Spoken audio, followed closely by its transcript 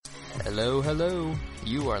Hello, hello.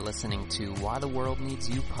 You are listening to Why the World Needs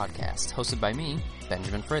You podcast, hosted by me,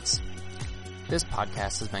 Benjamin Fritz. This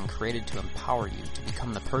podcast has been created to empower you to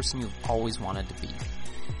become the person you've always wanted to be.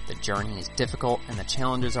 The journey is difficult and the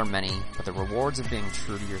challenges are many, but the rewards of being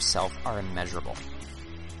true to yourself are immeasurable.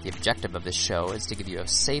 The objective of this show is to give you a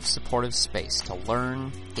safe, supportive space to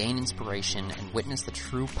learn, gain inspiration, and witness the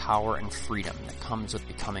true power and freedom that comes with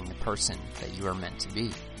becoming the person that you are meant to be.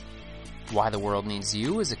 Why the World Needs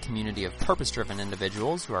You is a community of purpose-driven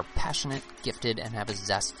individuals who are passionate, gifted, and have a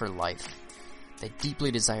zest for life. They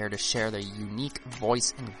deeply desire to share their unique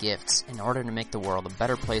voice and gifts in order to make the world a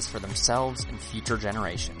better place for themselves and future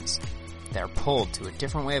generations. They are pulled to a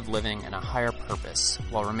different way of living and a higher purpose,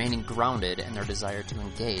 while remaining grounded in their desire to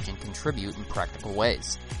engage and contribute in practical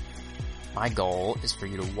ways. My goal is for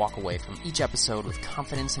you to walk away from each episode with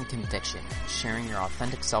confidence and conviction, sharing your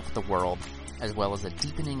authentic self with the world, as well as a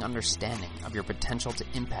deepening understanding of your potential to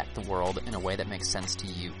impact the world in a way that makes sense to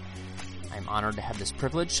you. I am honored to have this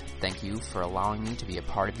privilege. Thank you for allowing me to be a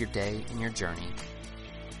part of your day and your journey.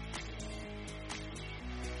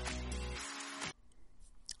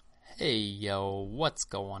 Hey, yo, what's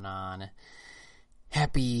going on?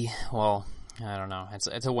 Happy, well, I don't know,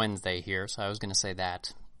 it's a Wednesday here, so I was going to say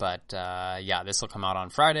that. But, yeah, this will come out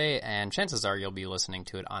on Friday, and chances are you'll be listening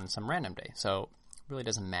to it on some random day, so it really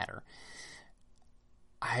doesn't matter.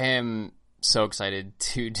 I am so excited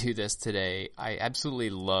to do this today. I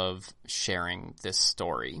absolutely love sharing this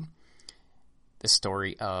story. The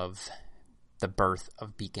story of the birth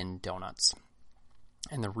of Beacon Donuts.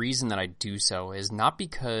 And the reason that I do so is not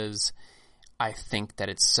because I think that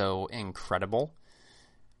it's so incredible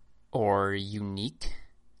or unique,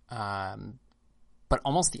 but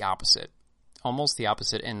almost the opposite. Almost the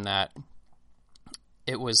opposite in that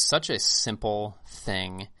it was such a simple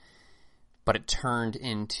thing, but it turned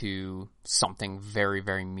into something very,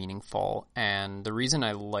 very meaningful. And the reason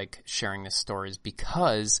I like sharing this story is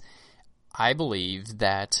because I believe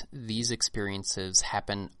that these experiences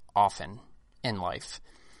happen often in life.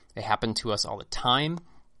 They happen to us all the time.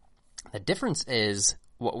 The difference is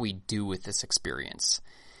what we do with this experience.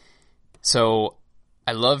 So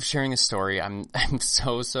I love sharing this story. I'm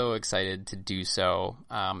so excited to do so.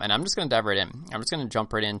 And I'm just going to dive right in. I'm just going to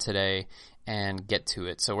jump right in today and get to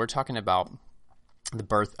it. So we're talking about the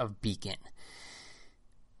birth of Beacon.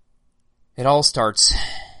 It all starts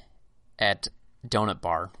at Donut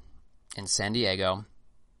Bar in San Diego,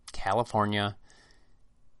 California,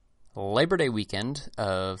 Labor Day weekend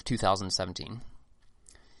of 2017.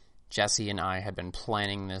 Jesse and I had been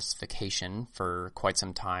planning this vacation for quite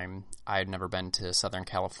some time. I had never been to Southern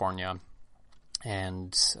California,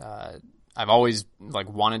 and I've always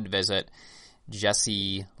wanted to visit.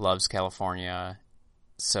 Jesse loves California,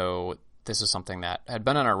 so this was something that had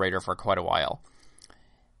been on our radar for quite a while.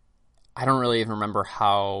 I don't really even remember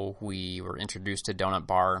how we were introduced to Donut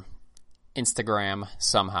Bar. Instagram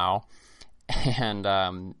somehow,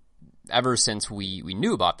 and ever since we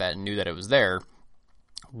knew about that and knew that it was there,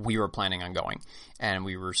 we were planning on going, and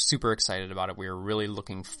we were super excited about it. We were really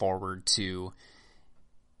looking forward to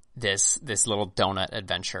this little donut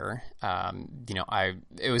adventure.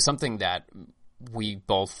 It was something that we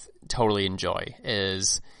both totally enjoy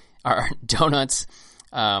is our donuts.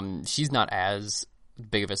 She's not as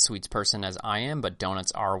big of a sweets person as I am, but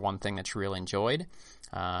donuts are one thing that she really enjoyed.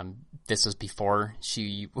 This was before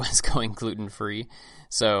she was going gluten-free,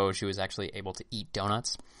 so she was actually able to eat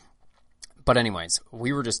donuts. But anyways,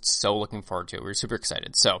 we were just so looking forward to it. We were super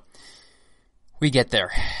excited. So we get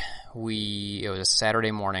there. It was a Saturday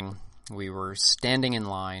morning. We were standing in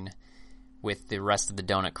line with the rest of the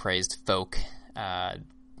donut-crazed folk. It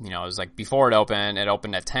was like before it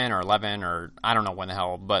opened at 10 or 11 or I don't know when the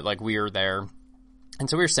hell, but we were there. And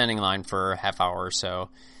so we were standing in line for a half hour or so,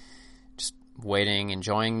 just waiting,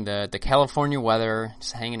 enjoying the California weather,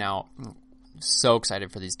 just hanging out. So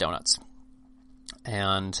excited for these donuts.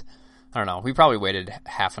 And I don't know, we probably waited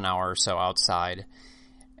half an hour or so outside,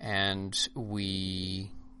 and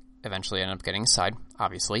we eventually ended up getting inside,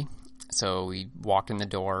 obviously. So we walked in the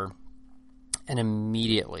door, and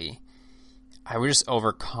immediately I was just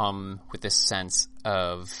overcome with this sense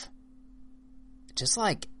of just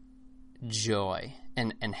joy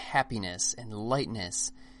and happiness and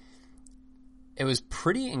lightness. It was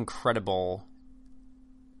pretty incredible,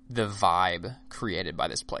 the vibe created by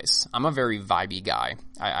this place. I'm a very vibey guy.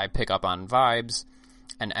 I pick up on vibes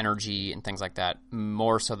and energy and things like that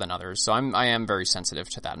more so than others. So I am very sensitive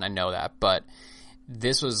to that, and I know that. But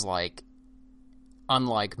this was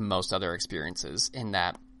unlike most other experiences in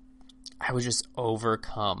that I was just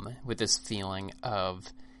overcome with this feeling of,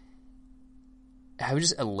 I was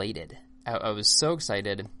just elated. I was so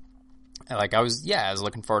excited. Like I was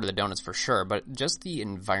looking forward to the donuts for sure, but just the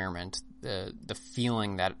environment, the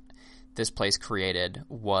feeling that this place created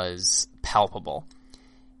was palpable.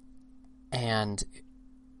 And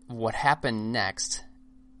what happened next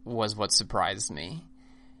was what surprised me.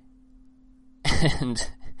 And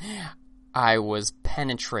I was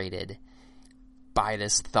penetrated by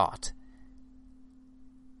this thought.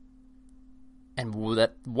 And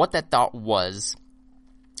what that thought was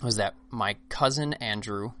that my cousin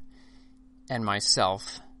Andrew and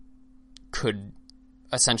myself could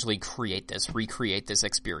essentially recreate this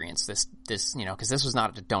experience, this, because this was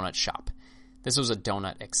not a donut shop. This was a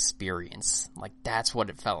donut experience. Like, that's what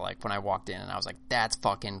it felt like when I walked in, and I was like, that's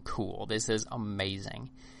fucking cool. This is amazing.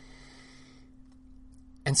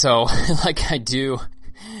 And so, like I do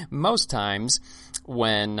most times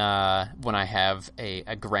when I have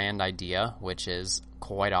a grand idea, which is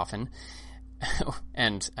quite often,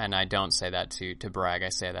 and I don't say that to brag. I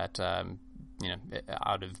say that,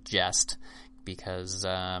 out of jest, because,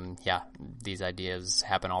 these ideas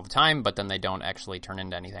happen all the time, but then they don't actually turn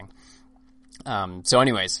into anything. So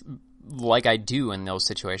anyways, like I do in those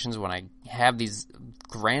situations, when I have these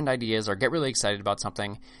grand ideas or get really excited about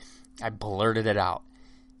something, I blurted it out.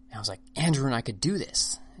 And I was like, Andrew and I could do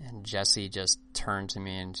this. And Jessie just turned to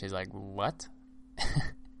me and she's like, what?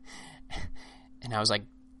 And I was like,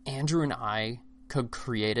 Andrew and I could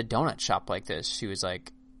create a donut shop like this. She was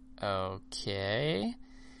like, okay.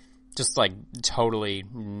 Just like totally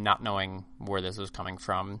not knowing where this was coming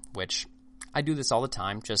from, which I do this all the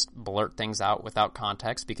time, just blurt things out without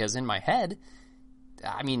context, because in my head,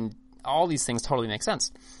 I mean, all these things totally make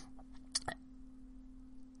sense.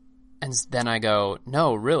 And then I go,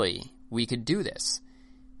 no, really, we could do this.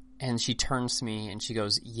 And she turns to me and she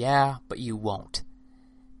goes, yeah, but you won't.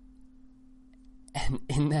 And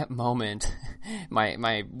in that moment,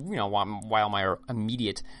 my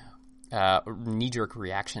immediate knee-jerk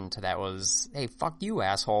reaction to that was, hey, fuck you,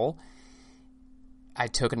 asshole. I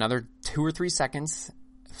took another 2 or 3 seconds,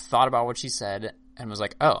 thought about what she said, and was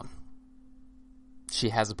like, oh, she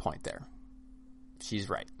has a point there. She's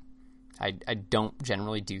right. I don't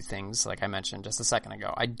generally do things, like I mentioned just a second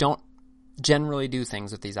ago. I don't generally do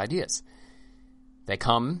things with these ideas. They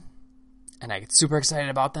come, and I get super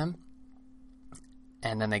excited about them,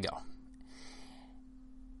 and then they go.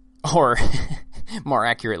 Or, more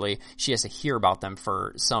accurately, she has to hear about them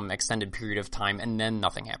for some extended period of time, and then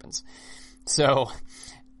nothing happens. So,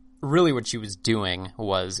 really what she was doing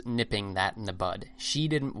was nipping that in the bud. She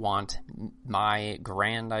didn't want my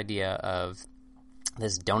grand idea of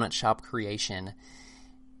this donut shop creation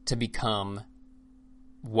to become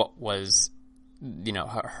what was,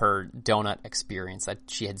 her donut experience that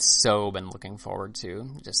she had so been looking forward to,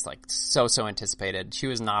 just like so anticipated. She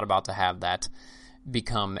was not about to have that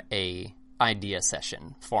become a idea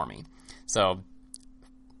session for me. So,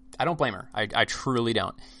 I don't blame her. I truly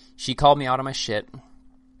don't. She called me out on my shit.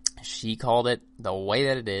 She called it the way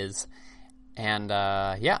that it is. And,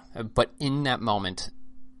 but in that moment,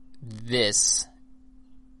 this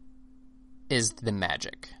is the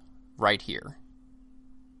magic right here.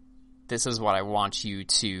 This is what I want you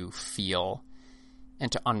to feel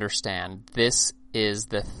and to understand. This is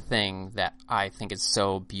the thing that I think is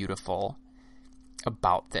so beautiful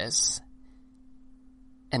about this.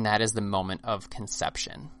 And that is the moment of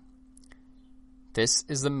conception. This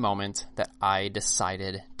is the moment that I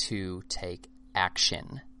decided to take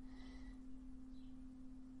action.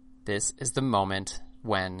 This is the moment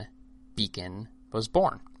when Beacon was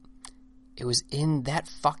born. It was in that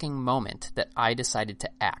fucking moment that I decided to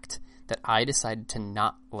act, that I decided to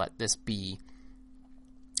not let this be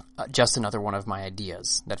just another one of my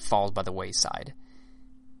ideas that falls by the wayside.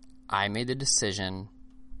 I made the decision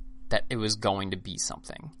that it was going to be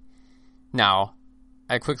something. Now,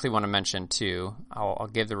 I quickly want to mention too, I'll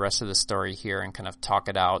give the rest of the story here and kind of talk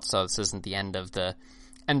it out, so this isn't the end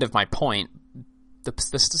of my point.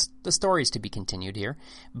 The story is to be continued here,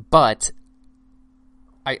 but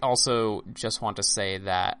I also just want to say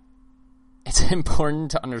that it's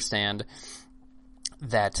important to understand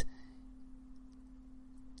that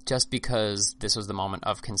just because this was the moment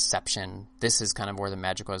of conception, this is kind of where the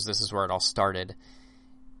magic was, this is where it all started,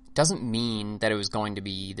 doesn't mean that it was going to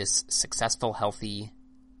be this successful, healthy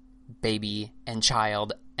baby and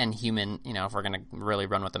child and human, if we're going to really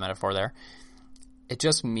run with the metaphor there. It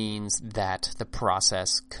just means that the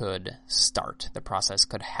process could start. The process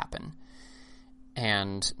could happen.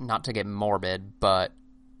 And not to get morbid, but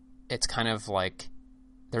it's kind of like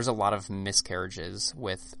there's a lot of miscarriages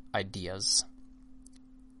with ideas.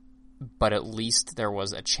 But at least there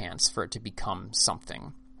was a chance for it to become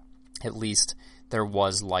something. At least there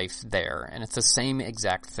was life there. And it's the same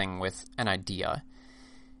exact thing with an idea.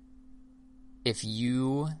 If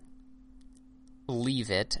you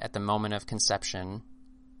leave it at the moment of conception,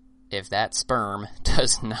 if that sperm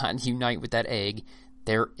does not unite with that egg,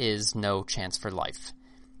 there is no chance for life.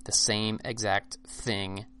 The same exact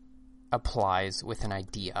thing applies with an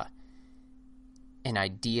idea. An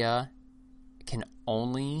idea can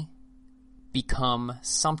only become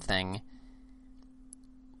something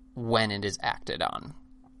when it is acted on.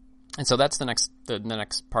 And so that's the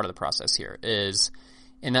next part of the process here is,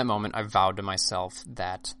 in that moment, I vowed to myself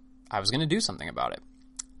that I was going to do something about it.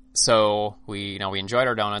 So we enjoyed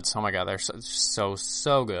our donuts. Oh my God, they're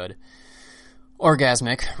so good.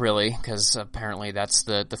 Orgasmic, really, because apparently that's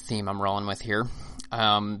the theme I'm rolling with here.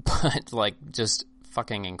 But like, just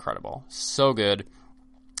fucking incredible. So good.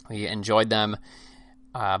 We enjoyed them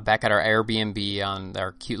back at our Airbnb on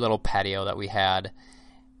our cute little patio that we had.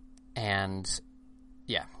 And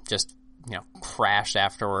yeah, just, crashed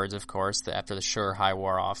afterwards, of course, after the sugar high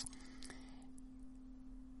wore off.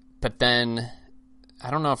 But then,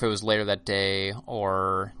 I don't know if it was later that day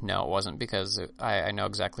or no, it wasn't, because I know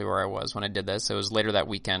exactly where I was when I did this. It was later that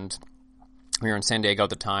weekend. We were in San Diego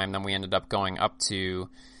at the time. Then we ended up going up to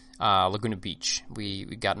Laguna Beach. We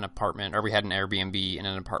got an apartment, or we had an Airbnb in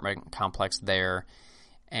an apartment complex there.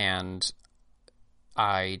 And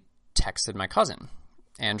I texted my cousin.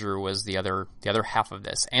 Andrew was the other half of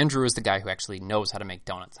this. Andrew is the guy who actually knows how to make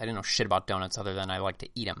donuts. I didn't know shit about donuts other than I like to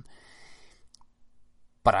eat them.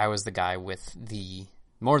 But I was the guy with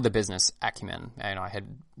more of the business acumen. I had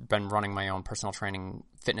been running my own personal training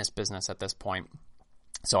fitness business at this point.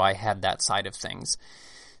 So I had that side of things.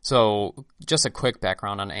 So just a quick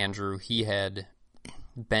background on Andrew. He had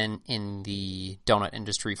been in the donut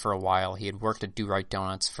industry for a while. He had worked at Do Right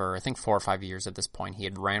Donuts for, I think, 4 or 5 years at this point. He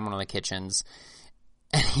had ran one of the kitchens,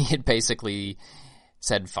 and he had basically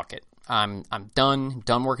said, fuck it. I'm done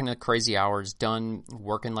working the crazy hours, done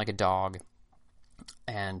working like a dog,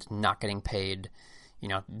 and not getting paid,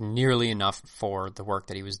 nearly enough for the work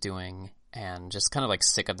that he was doing, and just kind of like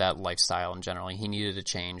sick of that lifestyle in general. He needed a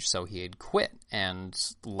change, so he had quit and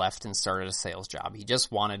left and started a sales job. He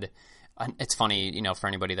just wanted, it's funny, for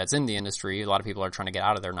anybody that's in the industry, a lot of people are trying to get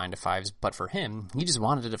out of their 9-to-5s, but for him, he just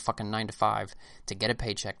wanted a fucking 9-to-5 to get a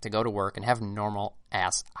paycheck, to go to work and have normal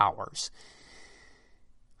ass hours.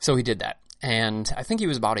 So he did that. And I think he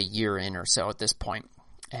was about a year in or so at this point.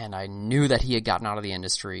 And I knew that he had gotten out of the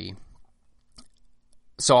industry.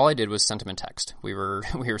 So all I did was send him a text. We were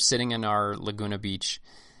sitting in our Laguna Beach.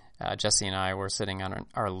 Jesse and I were sitting on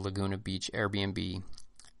our Laguna Beach Airbnb.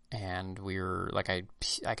 And we were, like,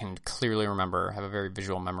 I can clearly remember, have a very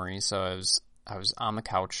visual memory. So I was on the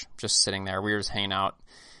couch, just sitting there. We were just hanging out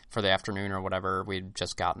for the afternoon or whatever. We'd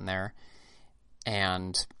just gotten there.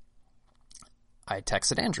 And I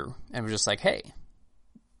texted Andrew and was just like, hey,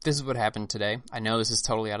 this is what happened today. I know this is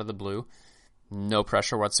totally out of the blue. No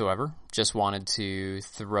pressure whatsoever. Just wanted to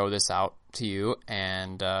throw this out to you.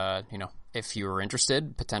 And, if you were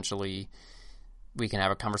interested, potentially we can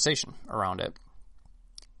have a conversation around it.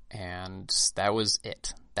 And that was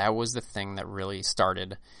it. That was the thing that really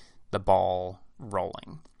started the ball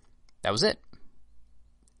rolling. That was it.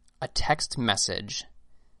 A text message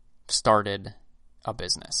started a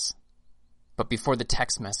business. But before the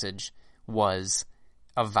text message was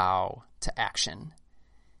a vow to action.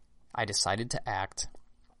 I decided to act,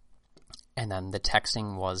 and then the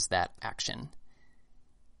texting was that action.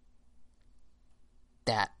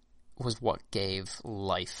 That was what gave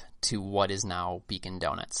life to what is now Beacon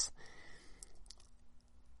Donuts.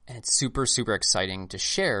 And it's super, super exciting to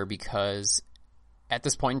share because at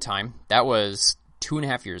this point in time, that was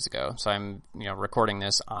 2.5 years ago. So I'm, recording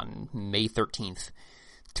this on May 13th,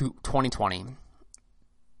 2020.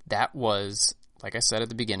 That was, like I said at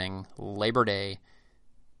the beginning, Labor Day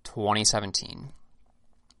 2017.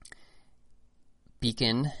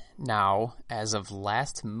 Beacon now, as of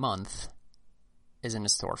last month, is in a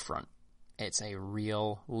storefront. It's a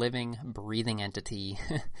real, living, breathing entity.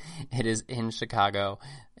 It is in Chicago.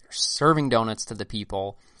 They're serving donuts to the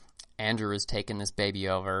people. Andrew has taken this baby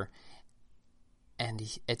over. And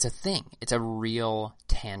it's a thing. It's a real,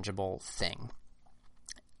 tangible thing.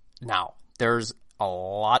 Now, there's a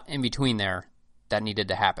lot in between there that needed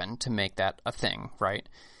to happen to make that a thing, right?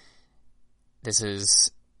 This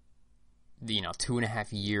is, 2.5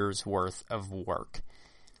 years worth of work.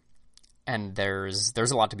 And there's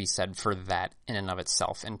a lot to be said for that in and of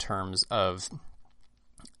itself in terms of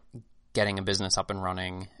getting a business up and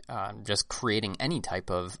running, just creating any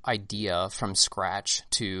type of idea from scratch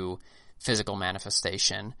to physical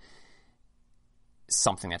manifestation,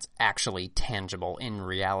 something that's actually tangible in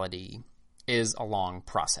reality is a long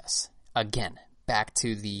process. Again, back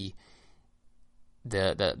to the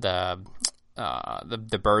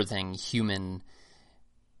birthing human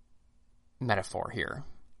metaphor here.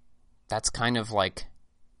 That's kind of like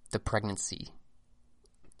the pregnancy.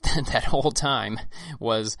 That whole time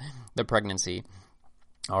was the pregnancy.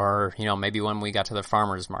 Or, maybe when we got to the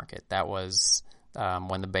farmer's market, that was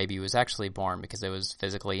when the baby was actually born, because it was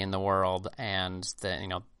physically in the world, and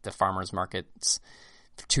the farmer's markets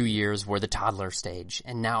for 2 years were the toddler stage,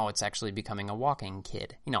 and now it's actually becoming a walking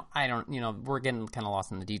kid. We're getting kind of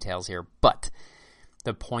lost in the details here, but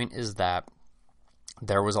the point is that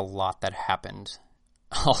there was a lot that happened.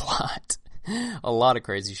 A lot of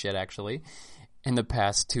crazy shit, actually, in the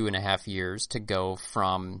past 2.5 years, to go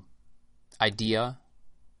from idea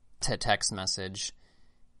to text message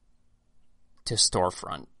to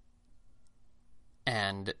storefront.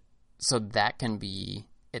 And so that can be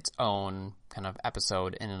its own kind of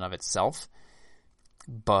episode in and of itself,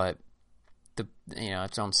 but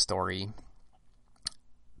its own story.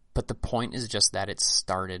 But the point is just that it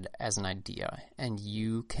started as an idea, and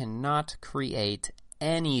you cannot create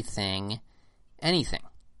anything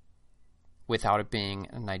without it being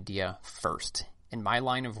an idea first. In my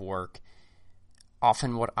line of work,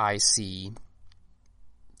 often what I see,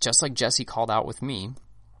 just like Jesse called out with me,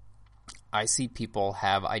 I see people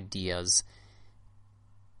have ideas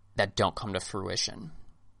that don't come to fruition.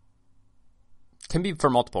 Can be for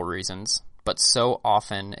multiple reasons, but so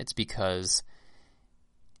often it's because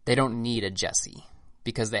they don't need a Jesse,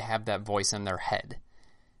 because they have that voice in their head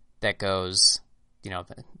that goes, the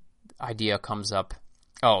idea comes up,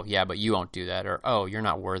 oh, yeah, but you won't do that, or, oh, you're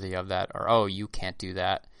not worthy of that, or, oh, you can't do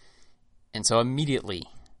that. And so immediately,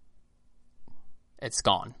 it's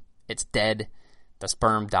gone. It's dead. The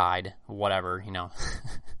sperm died. Whatever,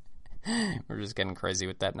 We're just getting crazy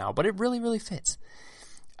with that now. But it really, really fits.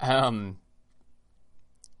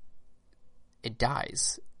 It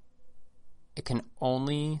dies. It can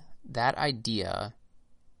only, that idea,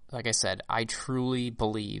 like I said, I truly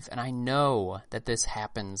believe, and I know that this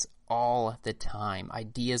happens all the time.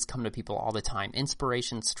 Ideas come to people all the time.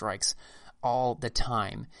 Inspiration strikes all the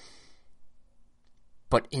time.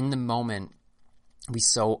 But in the moment, we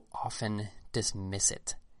so often dismiss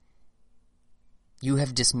it. You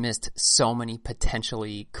have dismissed so many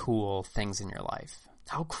potentially cool things in your life.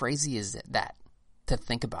 How crazy is that to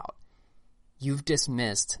think about? You've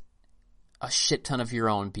dismissed a shit ton of your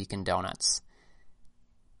own Beacon Donuts.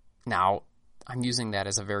 Now, I'm using that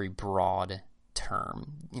as a very broad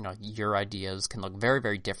term. Your ideas can look very,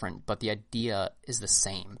 very different, but the idea is the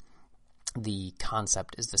same. The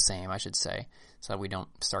concept is the same, I should say, so that we don't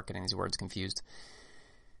start getting these words confused.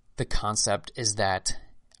 The concept is that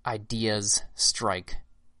ideas strike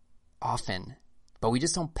often, but we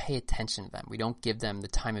just don't pay attention to them. We don't give them the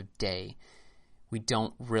time of day. We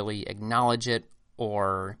don't really acknowledge it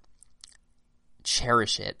or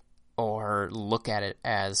cherish it or look at it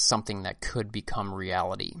as something that could become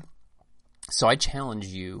reality. So I challenge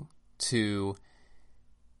you to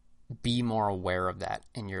be more aware of that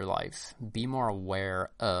in your life. Be more aware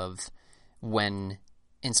of when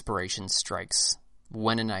inspiration strikes,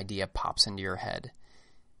 when an idea pops into your head.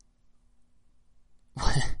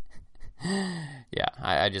 Yeah,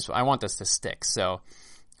 I want this to stick. So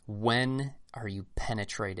when are you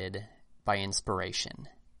penetrated by inspiration?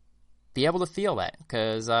 Be able to feel that,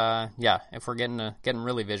 because if we're getting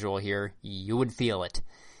really visual here, you would feel it.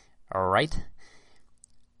 All right?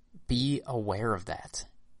 Be aware of that.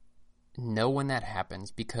 Know when that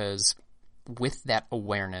happens, because with that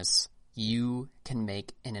awareness, you can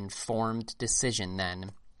make an informed decision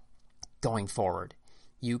then going forward.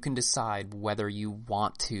 You can decide whether you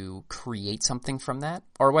want to create something from that,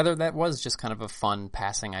 or whether that was just kind of a fun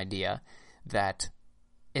passing idea that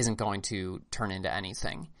isn't going to turn into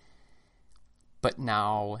anything. But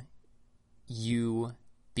now you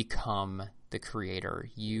become the creator.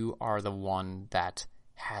 You are the one that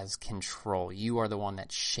has control. You are the one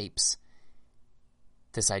that shapes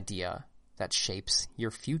this idea, that shapes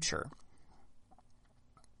your future.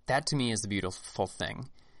 That to me is the beautiful thing.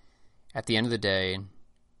 At the end of the day,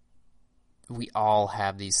 we all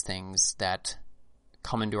have these things that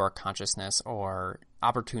come into our consciousness or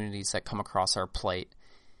opportunities that come across our plate,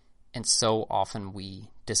 and so often we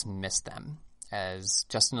dismiss them as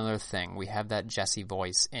just another thing. We have that Jesse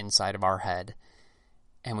voice inside of our head,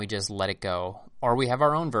 and we just let it go. Or we have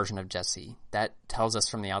our own version of Jesse that tells us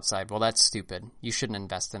from the outside, well, that's stupid. You shouldn't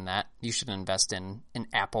invest in that. You shouldn't invest in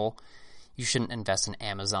Apple. You shouldn't invest in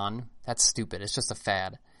Amazon. That's stupid. It's just a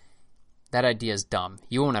fad. That idea is dumb.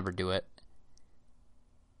 You won't ever do it.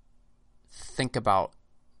 Think about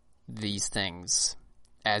these things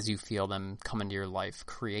as you feel them come into your life.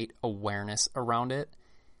 Create awareness around it.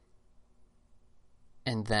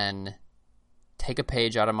 And then take a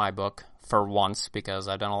page out of my book for once, because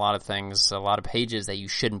I've done a lot of things, a lot of pages that you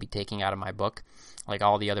shouldn't be taking out of my book, like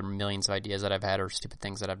all the other millions of ideas that I've had or stupid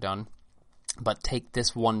things that I've done. But take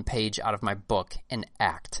this one page out of my book and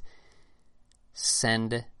act.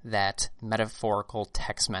 Send that metaphorical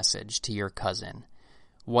text message to your cousin.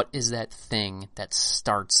 What is that thing that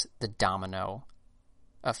starts the domino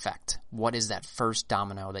effect? What is that first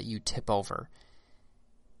domino that you tip over?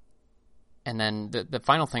 And then the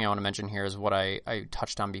final thing I want to mention here is what I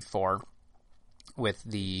touched on before with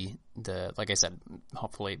the like I said,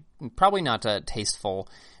 hopefully, probably not a tasteful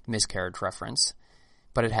miscarriage reference,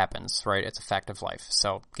 but it happens, right? It's a fact of life.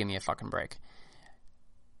 So give me a fucking break.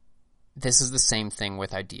 This is the same thing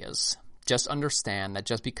with ideas. Just understand that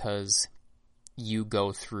just because you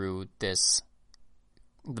go through this,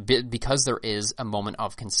 because there is a moment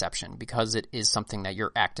of conception, because it is something that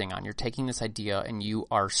you're acting on, you're taking this idea and you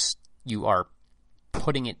are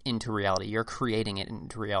putting it into reality. You're creating it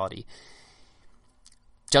into reality.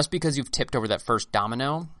 Just because you've tipped over that first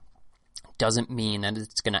domino doesn't mean that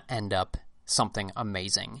it's going to end up something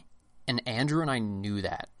amazing. And Andrew and I knew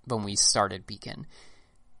that when we started Beacon.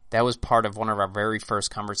 That was part of one of our very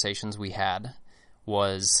first conversations we had,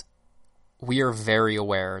 was we are very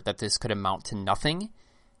aware that this could amount to nothing,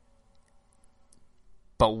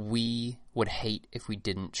 but we would hate if we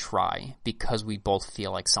didn't try, because we both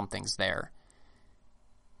feel like something's there.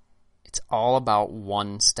 It's all about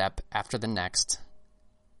one step after the next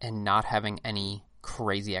and not having any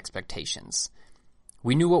crazy expectations.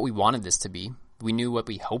 We knew what we wanted this to be. We knew what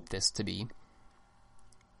we hoped this to be.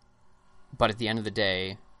 But at the end of the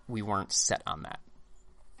day, we weren't set on that.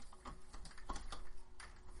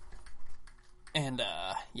 And,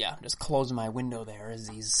 just closing my window there as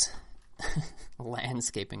these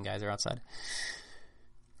landscaping guys are outside.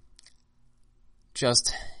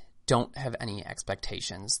 Just don't have any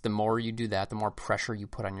expectations. The more you do that, the more pressure you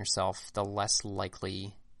put on yourself, the less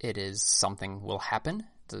likely it is something will happen,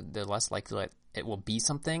 the less likely it will be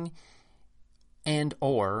something, and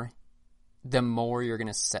or the more you're going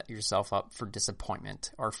to set yourself up for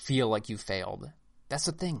disappointment or feel like you failed. That's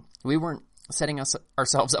the thing. We weren't setting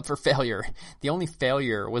ourselves up for failure. The only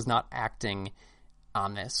failure was not acting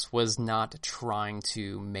on this, was not trying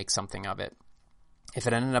to make something of it. If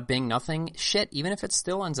it ended up being nothing, shit, even if it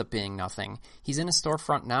still ends up being nothing, he's in a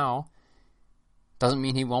storefront now. Doesn't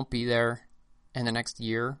mean he won't be there in the next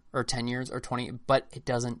year or 10 years or 20, but it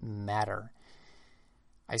doesn't matter.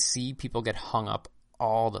 I see people get hung up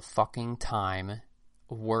all the fucking time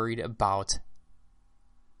worried about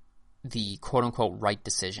the quote-unquote right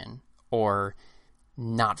decision or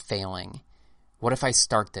not failing. What if I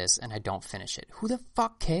start this and I don't finish it? Who the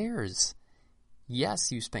fuck cares?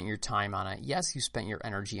 Yes, you spent your time on it. Yes, you spent your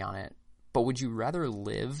energy on it. But would you rather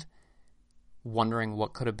live wondering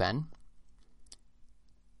what could have been?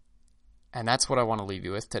 And that's what I want to leave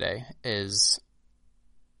you with today, is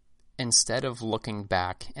instead of looking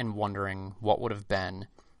back and wondering what would have been,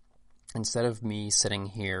 instead of me sitting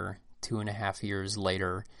here 2.5 years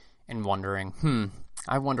later and wondering,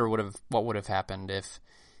 I wonder what would have happened if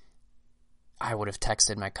I would have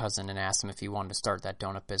texted my cousin and asked him if he wanted to start that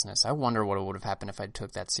donut business. I wonder what would have happened if I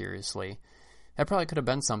took that seriously. That probably could have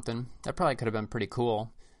been something. That probably could have been pretty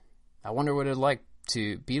cool. I wonder what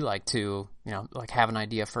it'd be like to have an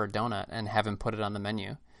idea for a donut and have him put it on the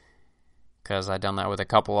menu. Because I've done that with a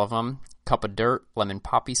couple of them. Cup of dirt, lemon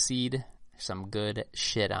poppy seed, some good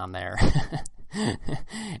shit on there.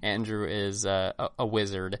 Andrew is a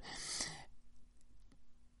wizard.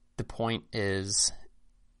 The point is,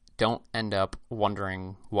 don't end up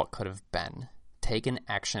wondering what could have been. Take an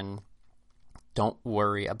action. Don't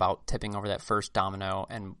worry about tipping over that first domino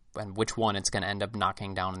and which one it's going to end up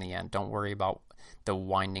knocking down in the end. Don't worry about the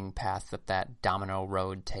winding path that domino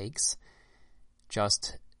road takes.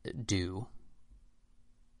 Just do.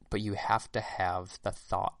 But you have to have the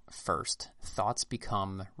thought first. Thoughts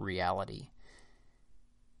become reality.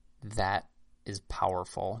 That is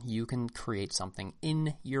powerful. You can create something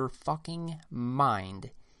in your fucking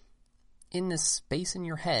mind, in this space in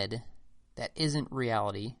your head that isn't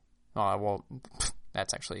reality. Well,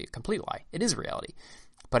 that's actually a complete lie. It is reality.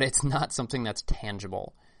 But it's not something that's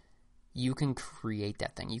tangible. You can create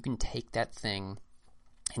that thing. You can take that thing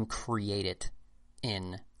and create it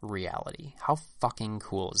in reality. How fucking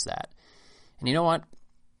cool is that? And you know what?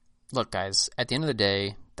 Look, guys, at the end of the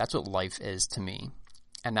day, that's what life is to me.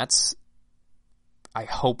 And that's, I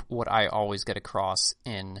hope, what I always get across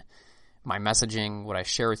in my messaging, what I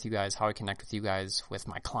share with you guys, how I connect with you guys, with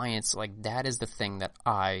my clients. Like, that is the thing that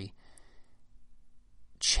I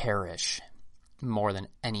cherish more than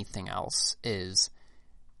anything else is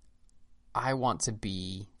I want to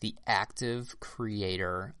be the active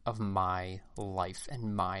creator of my life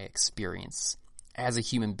and my experience as a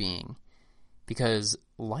human being, because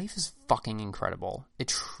life is fucking incredible. It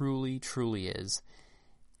truly, truly is.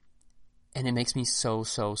 And it makes me so,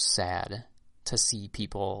 so sad to see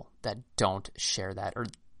people that don't share that or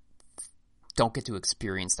don't get to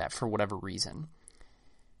experience that for whatever reason.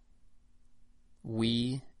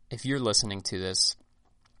 If you're listening to this,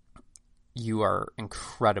 you are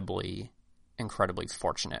incredibly, incredibly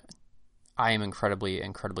fortunate. I am incredibly,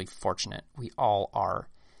 incredibly fortunate. We all are.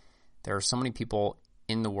 There are so many people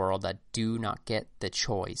in the world that do not get the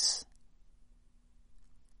choice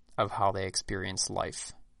of how they experience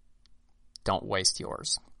life. Don't waste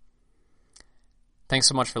yours. Thanks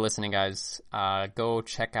so much for listening, guys. Go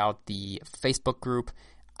check out the Facebook group.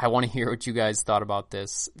 I want to hear what you guys thought about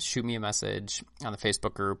this. Shoot me a message on the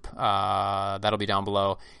Facebook group. That'll be down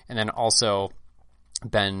below. And then also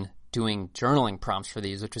been doing journaling prompts for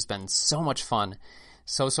these, which has been so much fun.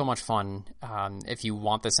 So much fun. If you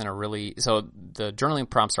want this in a really... So the journaling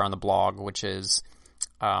prompts are on the blog, which is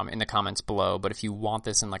in the comments below. But if you want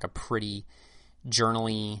this in like a pretty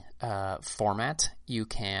journaly format, you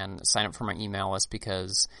can sign up for my email list,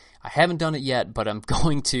 because I haven't done it yet, but I'm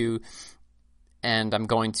going to... And I'm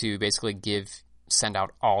going to basically send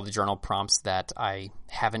out all the journal prompts that I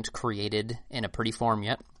haven't created in a pretty form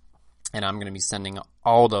yet. And I'm going to be sending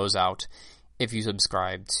all those out if you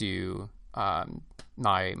subscribe to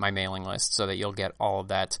my mailing list, so that you'll get all of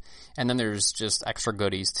that. And then there's just extra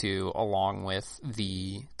goodies too, along with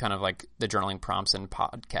the kind of like the journaling prompts and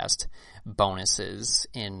podcast bonuses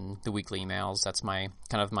in the weekly emails. That's my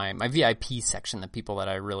kind of my VIP section, the people that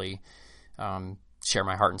I really share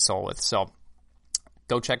my heart and soul with. So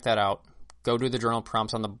go check that out. Go do the journal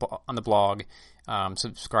prompts on the blog.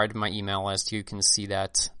 Subscribe to my email list. You can see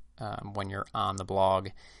that when you're on the blog,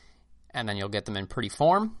 and then you'll get them in pretty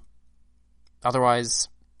form. Otherwise,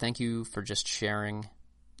 thank you for just sharing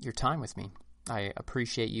your time with me. I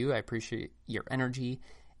appreciate you. I appreciate your energy.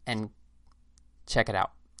 And check it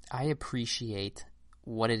out. I appreciate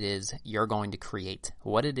what it is you're going to create,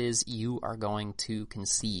 what it is you are going to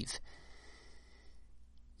conceive.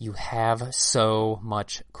 You have so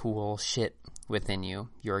much cool shit within you.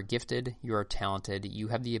 You're gifted. You're talented. You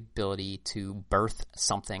have the ability to birth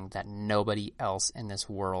something that nobody else in this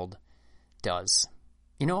world does.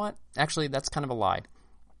 You know what? Actually, that's kind of a lie.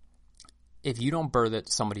 If you don't birth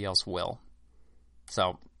it, somebody else will.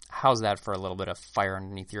 So, how's that for a little bit of fire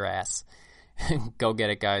underneath your ass? Go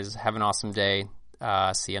get it, guys. Have an awesome day.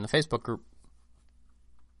 See you in the Facebook group.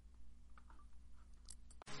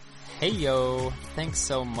 Hey, yo. Thanks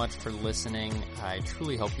so much for listening. I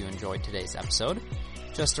truly hope you enjoyed today's episode.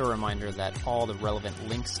 Just a reminder that all the relevant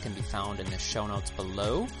links can be found in the show notes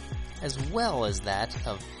below, as well as that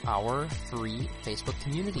of our free Facebook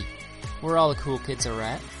community, where all the cool kids are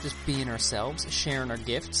at, just being ourselves, sharing our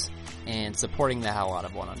gifts, and supporting the hell out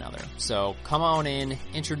of one another. So come on in,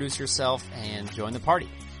 introduce yourself, and join the party.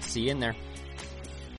 See you in there.